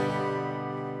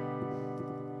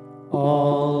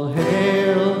All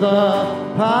hail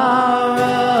the power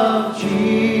of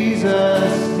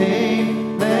Jesus'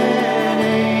 name, let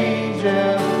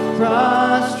angels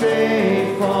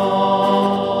prostrate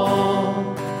fall.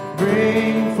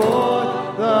 Bring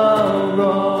forth the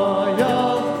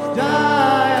royal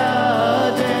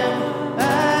diadem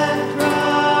and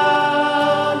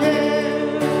crown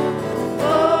him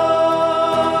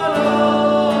Lord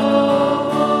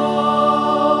of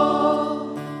all.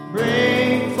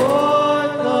 Bring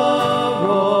forth the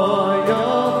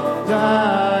royal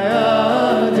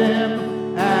diadem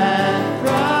and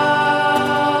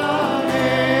crown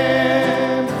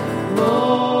him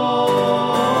Lord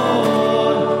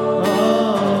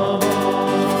of all.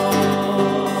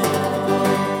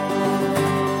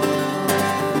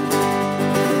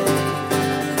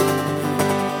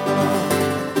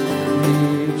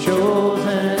 Ye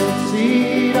chosen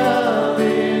seed of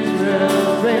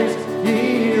Israel's race,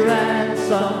 ye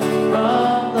ransomed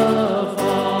from the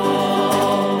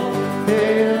fall.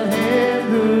 Hail him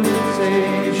who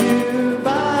saves you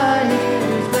by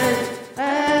his grace,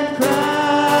 and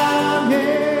crown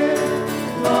him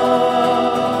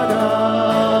Lord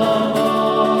of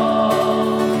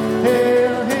all.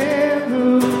 Hail him who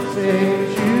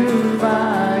saves you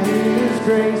by his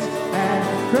grace, and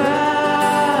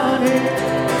crown him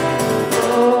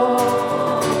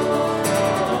Lord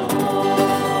of all.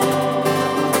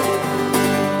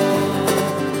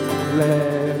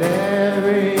 Let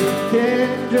every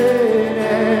kindred,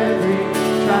 every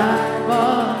tribe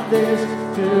on this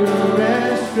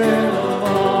terrestrial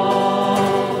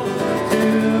wall, to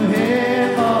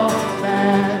him all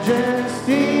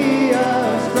majesty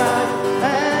ascribe,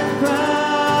 and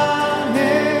crown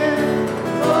him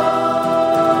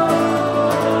Lord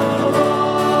of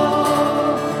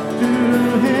all. To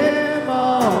him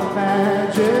all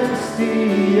majesty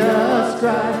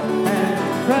ascribe, and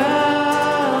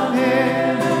crown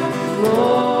him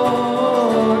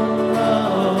Lord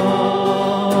of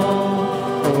all.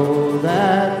 Oh,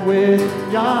 that with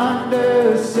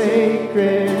yonder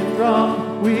sacred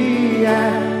throng we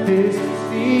at his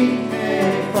feet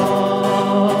may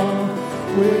fall.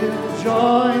 We'll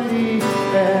join the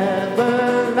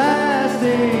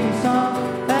everlasting song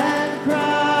and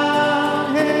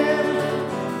crown him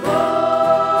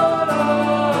Lord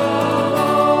of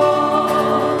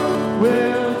all.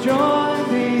 We'll join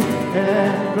the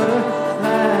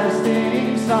everlasting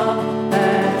song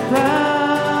and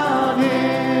crown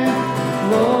him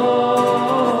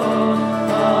Lord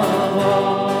of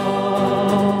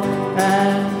all.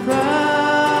 And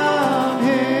crown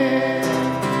him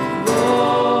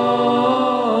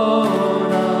Lord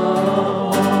of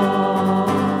all.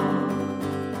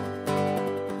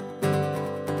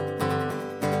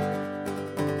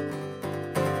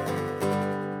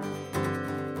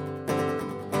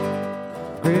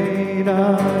 Great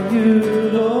are you,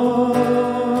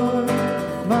 Lord,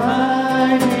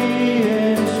 mighty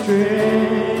in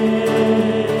strength.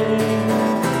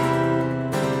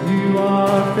 You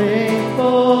are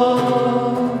faithful,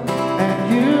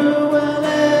 and you will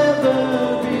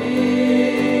ever be.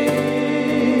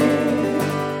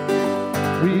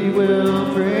 We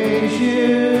will praise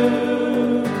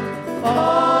you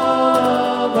all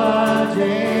of our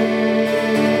days.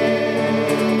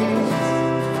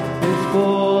 It's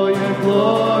for your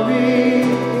glory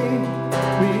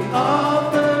we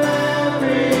offer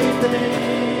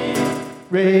everything.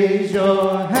 Raise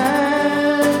your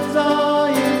hands, all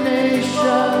you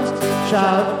nations,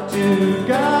 shout to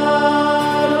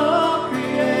God, all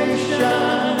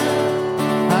creation.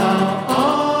 How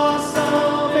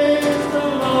awesome is the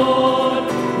Lord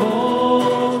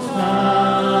Most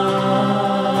High.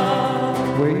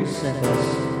 Where you send us,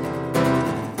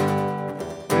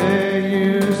 where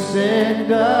you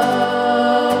send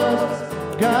us,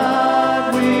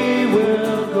 God, we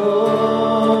will go.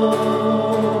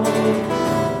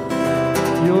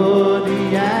 You're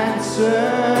the answer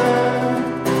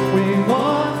we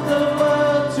want the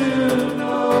world to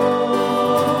know.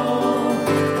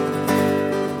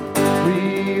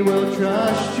 We will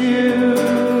trust you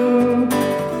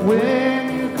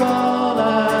when you call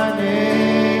our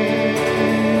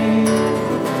name.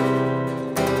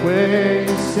 Where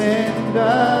you send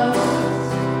us,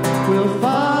 we'll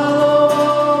follow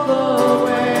all the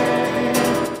way.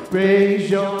 Raise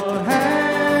your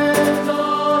hands,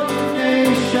 all you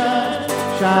nations,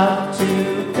 shout to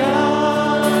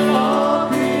God, all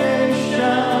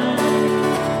creation.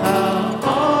 How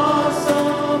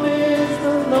awesome is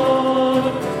the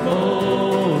Lord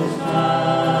Most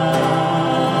High.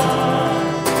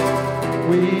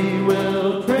 We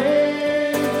will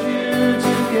praise you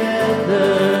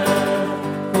together,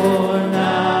 for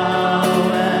now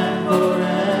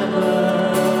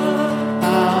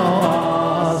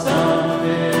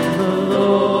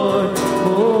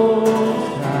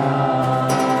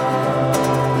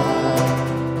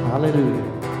Hallelujah.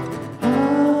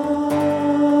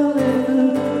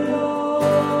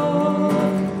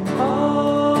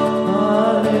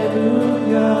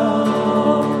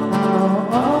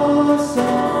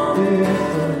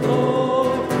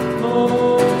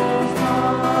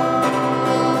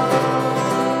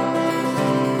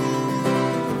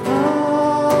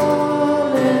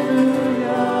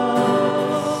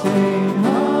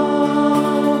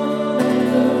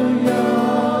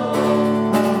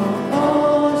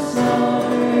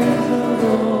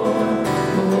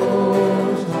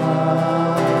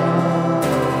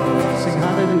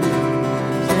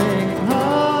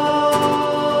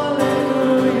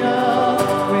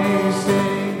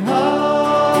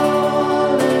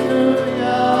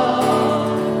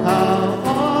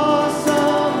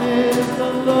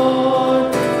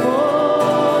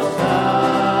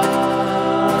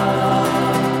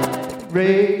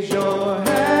 Raise your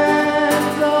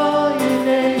hands, all ye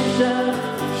nations,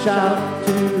 shout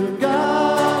to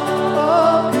God,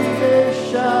 all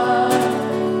creation.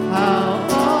 How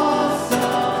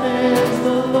awesome is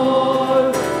the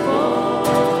Lord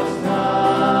Most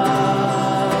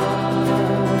High.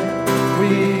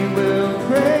 We will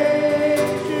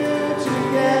praise you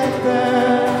together,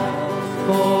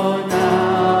 for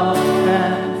now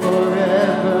and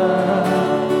forever.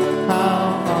 How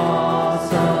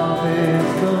awesome is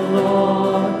the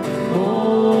Lord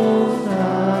Most High.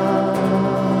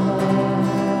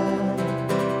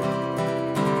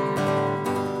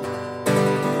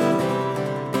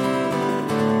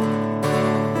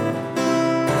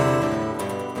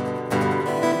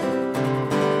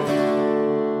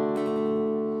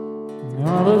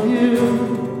 All of you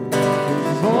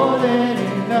is more than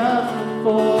enough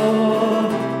for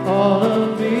all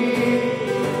of me,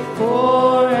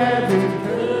 for every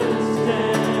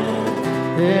person,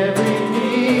 every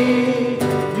need.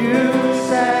 You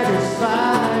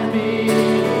satisfy me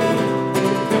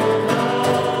with your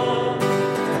love,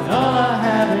 and all I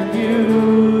have in you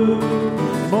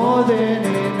is more than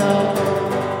enough.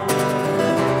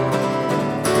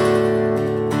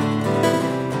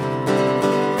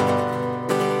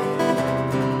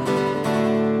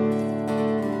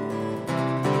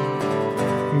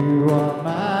 You are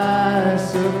my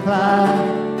supply,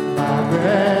 my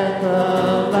breath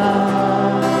of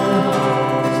life.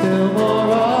 Still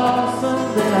more awesome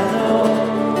than I know.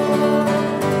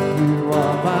 You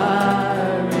are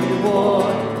my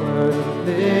reward, worth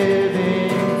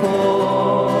living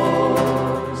for.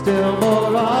 Still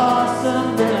more awesome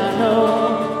than I know.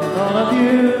 And all of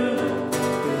you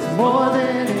is more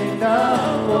than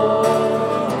enough for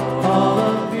all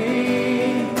of me,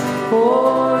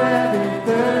 for every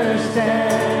thirst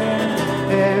and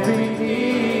every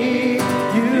need.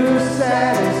 You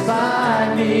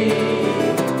satisfy me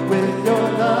with your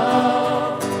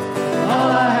love.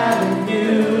 All I have in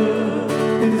you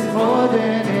is more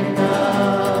than enough.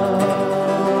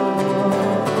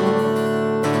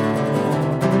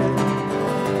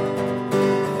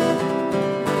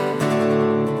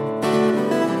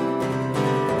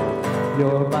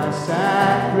 You're my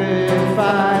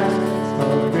sacrifice, the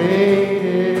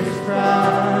greatest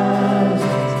prize.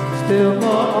 Still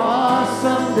more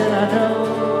awesome than I know.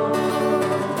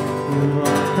 You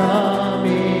are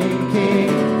coming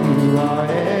King, you are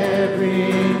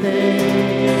everything.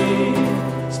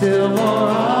 Still more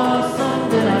awesome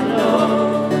than I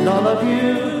know. And all of you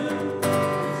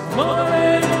is more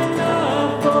than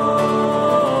enough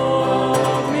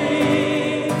for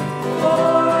me,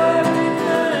 for every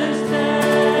thirst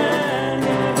and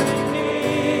every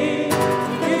need.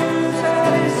 You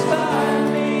satisfy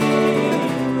me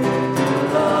with your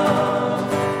love,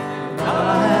 and all I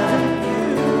have in you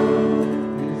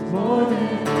is more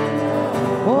than enough,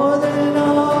 more than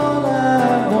all I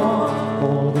want,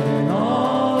 more than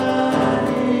all I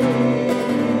need.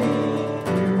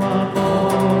 You are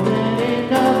more than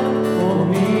enough for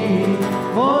me,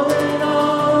 more than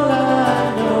all I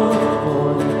know,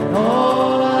 more than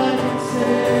all I can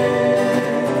say.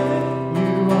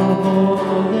 You are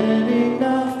more than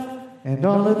enough, and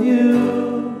all of you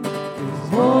is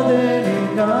more than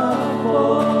enough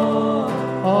for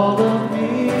all of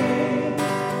me,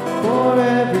 for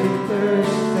every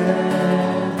thirst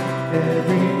and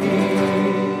every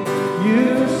need. You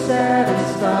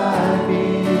satisfy me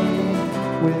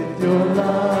with your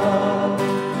love,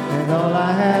 and all I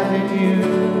have in you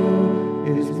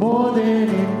is more than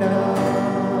enough,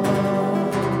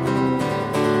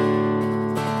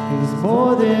 is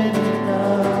more than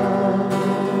enough.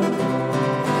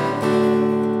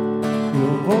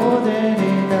 You're more than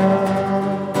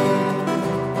enough,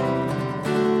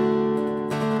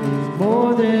 is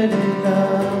more than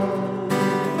enough.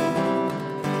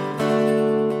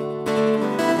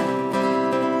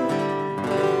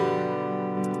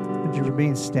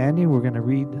 remain standing. We're going to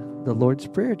read the Lord's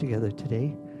Prayer together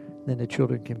today. Then the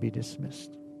children can be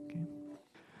dismissed. Okay.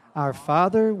 Our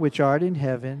Father, which art in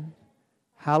heaven,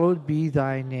 hallowed be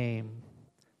thy name.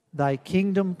 Thy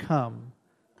kingdom come,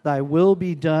 thy will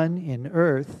be done in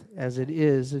earth as it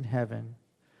is in heaven.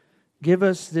 Give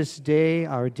us this day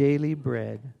our daily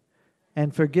bread,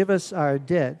 and forgive us our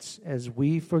debts as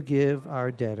we forgive our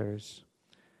debtors.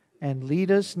 And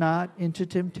lead us not into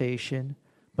temptation,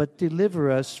 but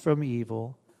deliver us from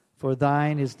evil. For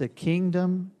thine is the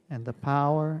kingdom and the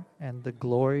power and the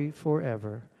glory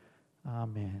forever.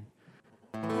 Amen.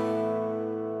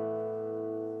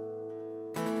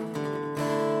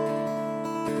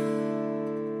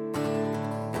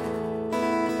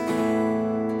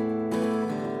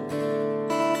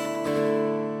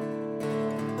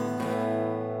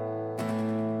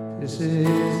 This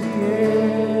is the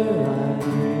air I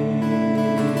breathe.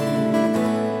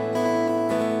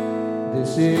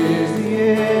 This is the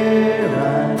air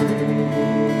I breathe.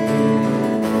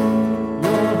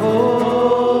 Your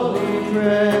holy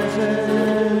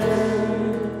presence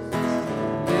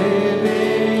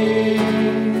living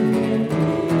in me.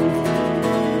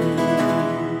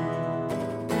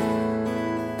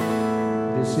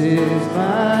 This is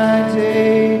my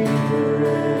daily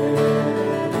bread.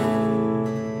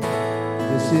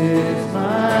 This is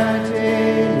my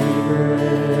daily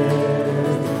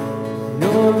bread.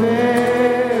 Your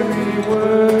very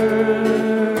word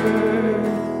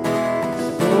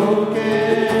spoken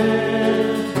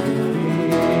to me,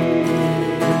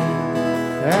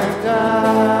 and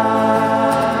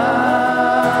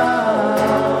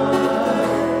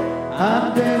I'm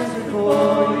desperate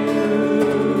for you,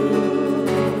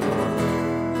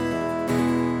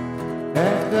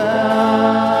 and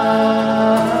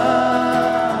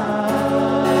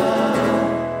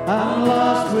I'm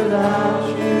lost without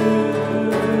you.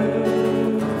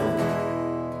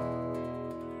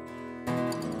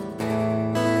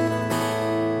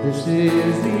 This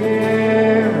is the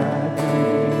air I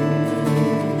breathe.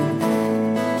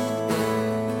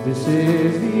 This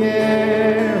is the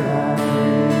air I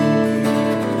breathe.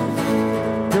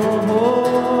 Your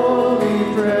holy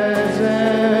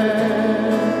presence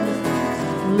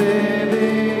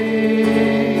living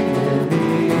in me.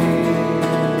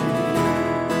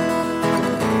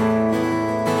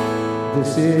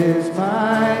 This is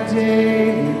my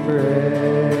daily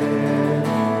bread.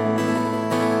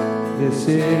 This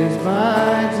is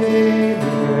my daily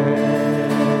bread.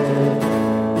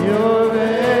 Your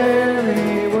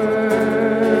very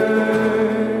word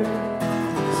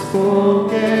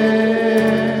spoken,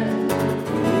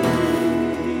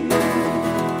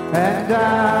 and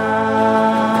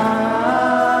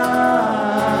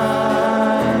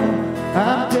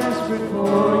I'm desperate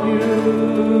for you,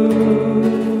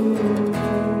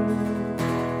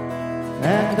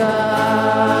 and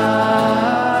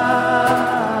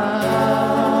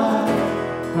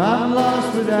I'm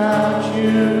lost without you,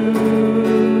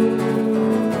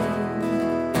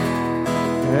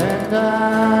 and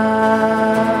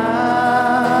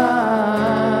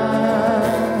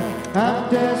I'm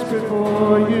desperate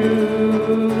for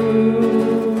you,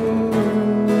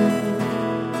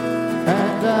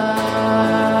 and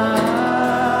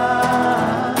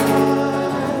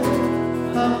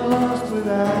I'm lost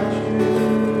without you.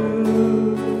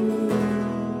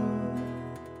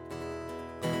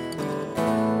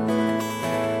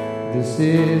 This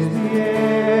is the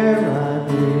air I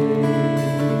breathe.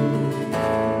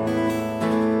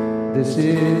 This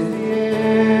is the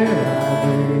air I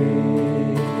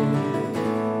breathe.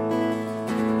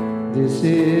 This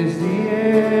is the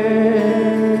air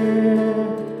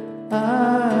I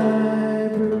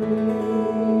breathe.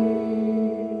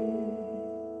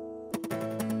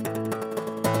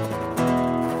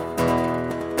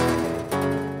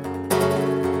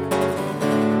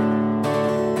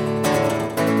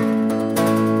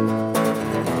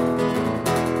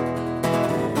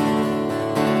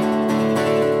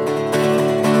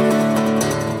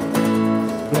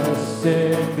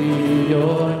 Blessed be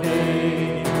your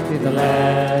name in the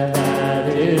land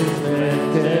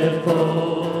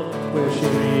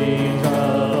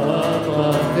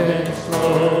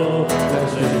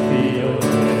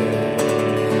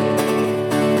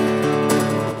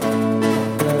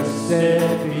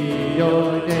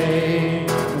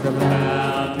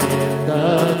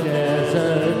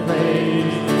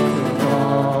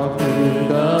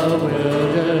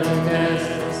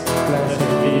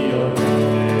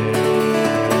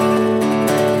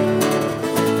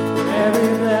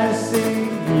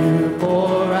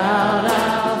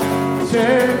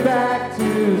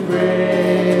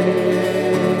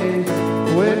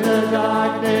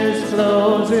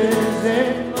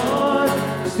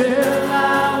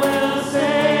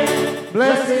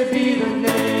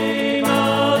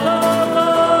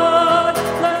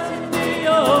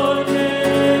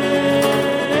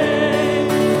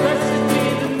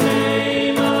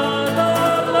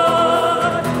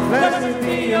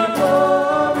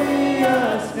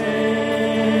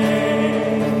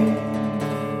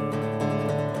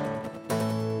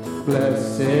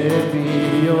Blessed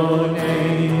be your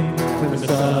name, when the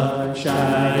sun's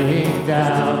shining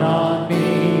down on me,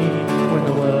 when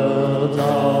the world's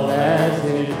all as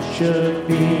it should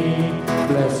be.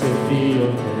 Blessed be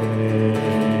your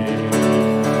name.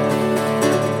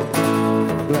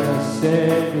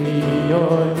 Blessed be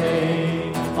your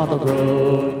name, on the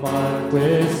road marked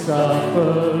with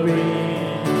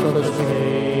suffering, so there's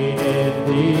pain in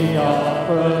the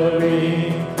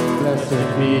offering. Blessed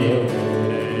be your name.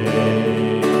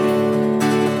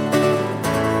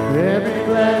 Every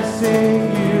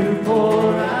blessing you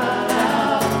pour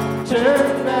out,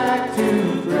 turn back to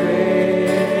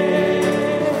praise.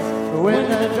 When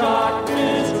the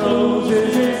darkness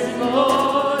closes its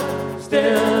Lord,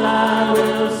 still I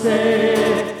will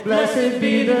say, blessed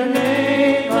be the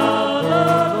name of the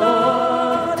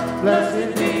Lord. Blessed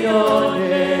be your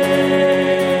name.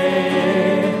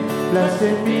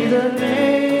 Blessed be the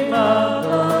name of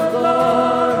the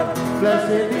Lord.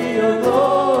 Blessed be your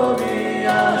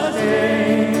glorious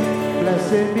name.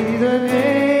 Blessed be the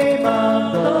name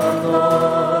of the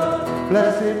Lord.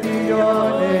 Blessed be your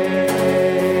name.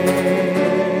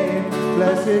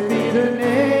 Blessed be the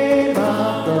name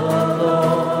of the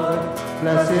Lord.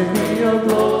 Blessed be your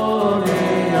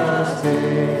glorious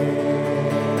name.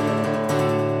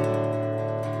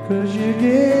 'Cause you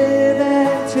give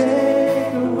and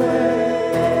take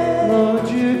away, Lord,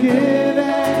 you give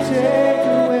and take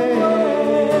away.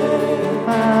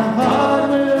 My heart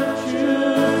will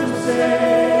choose to say,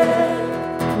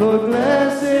 Lord,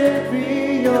 blessed be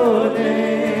your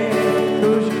name.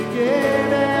 'Cause you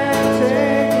give and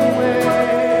take away,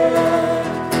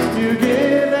 you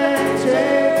give and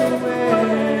take away.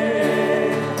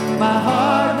 My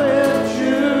heart will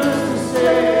choose to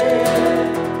say,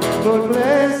 Lord,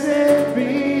 blessed be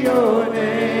your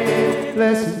name.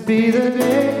 Blessed be the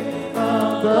name of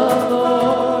the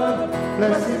Lord.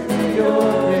 Blessed be your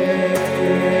name.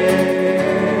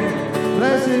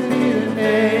 Blessed be the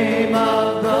name of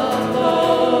the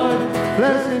Lord.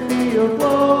 Blessed be your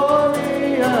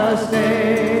glorious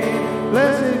name.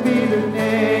 Blessed be the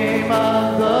name of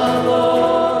the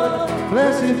Lord.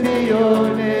 Blessed be your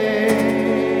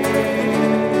name.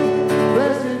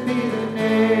 Blessed be the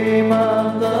name of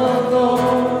the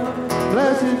Lord.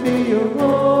 Blessed be your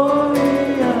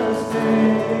glorious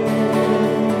name.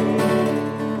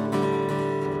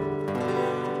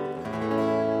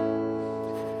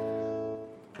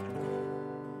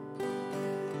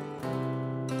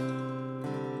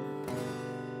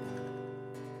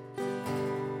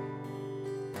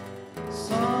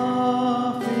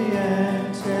 Softly and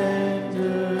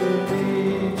tenderly,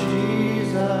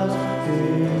 Jesus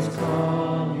is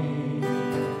calling,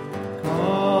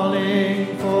 calling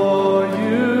for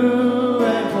you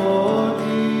and for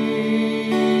me.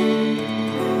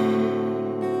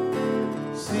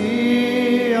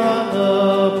 See on the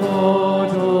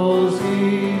portals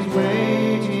he's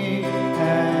waiting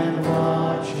and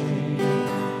watching,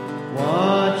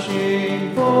 watching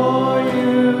for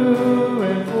you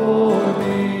and for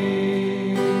me.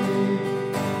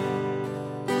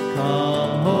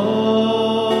 Come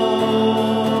home,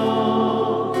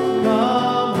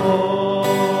 come home.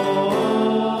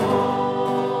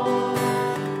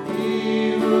 Ye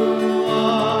who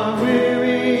are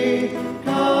weary,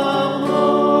 come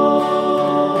home.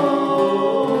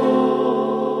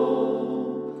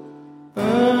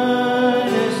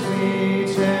 Earnestly,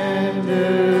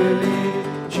 tenderly,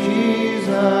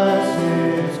 Jesus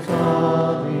is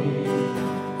calling,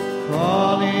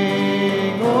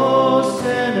 calling, oh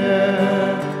sinner,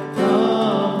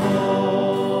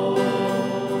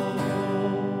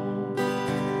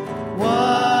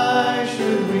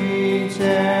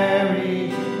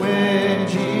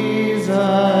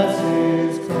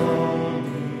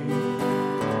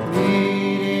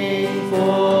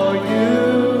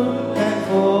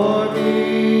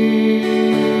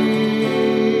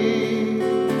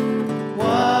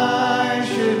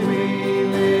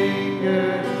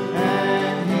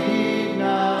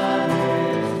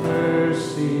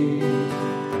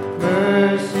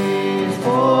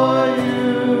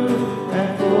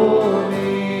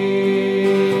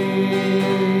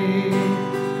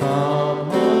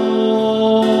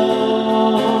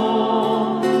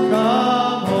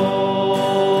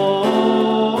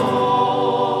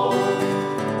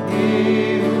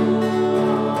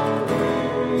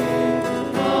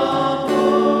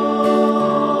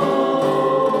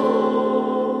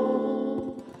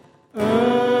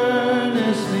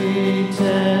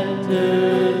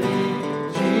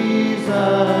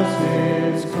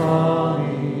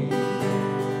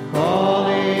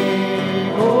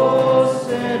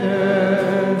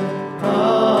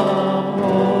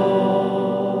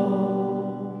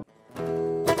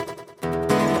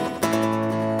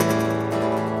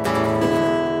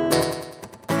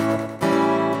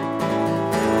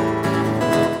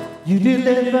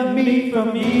 deliver me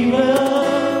from evil.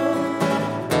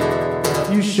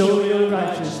 You show your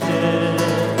righteousness.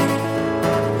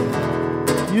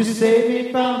 You save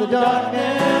me from the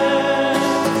darkness.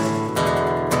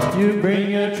 You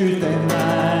bring your truth and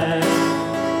light.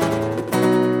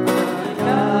 Our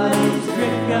God is a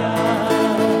great God.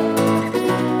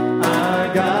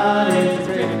 Our God is a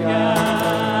great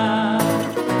God.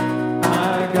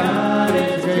 Our God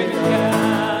is a great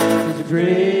God. He's a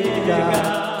great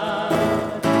God.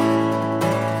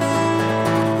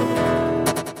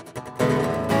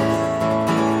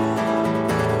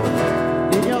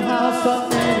 In your house are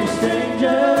many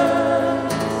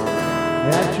strangers.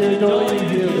 At your door you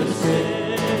heal the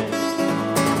sick.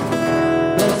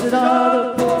 Blessed are the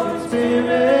poor in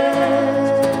spirit,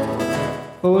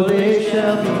 for they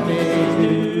shall be made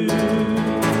new.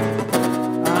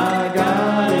 Our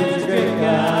God is a great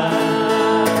God.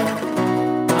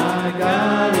 Our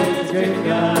God is a great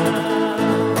God.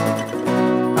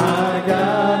 Our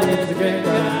God is a great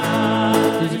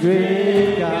God. He's a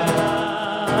great God.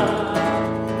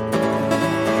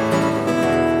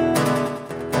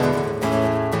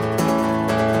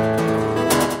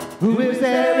 Who is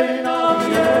there in all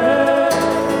the earth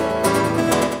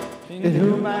in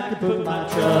whom I can put my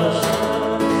trust?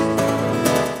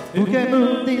 Who can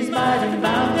move these mighty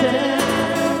mountains?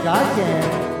 God can.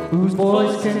 Whose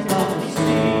voice can calm the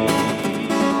sea?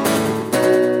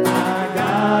 Our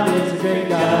God is a great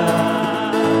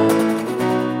God.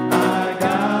 Our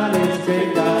God is a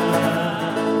great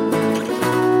God.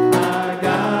 Our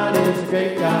God is a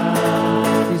great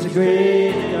God. He's a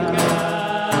great God.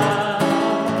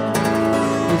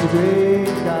 He's a great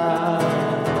God.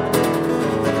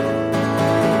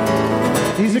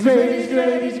 He's a great, he's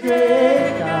great, he's a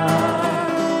great God.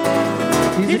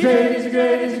 He's a great, he's a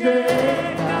great, he's a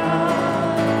great God.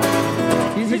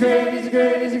 He's a great, he's a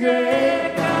great, he's a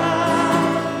great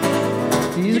God.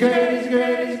 He's a great, he's a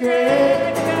great, he's a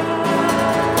great God.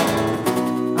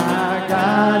 Our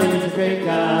God is a great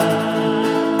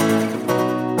God.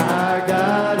 Our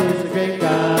God is a great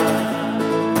God.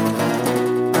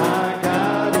 Our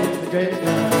God is a great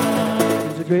God.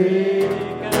 He's a great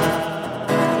God.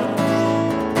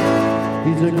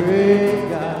 He's a great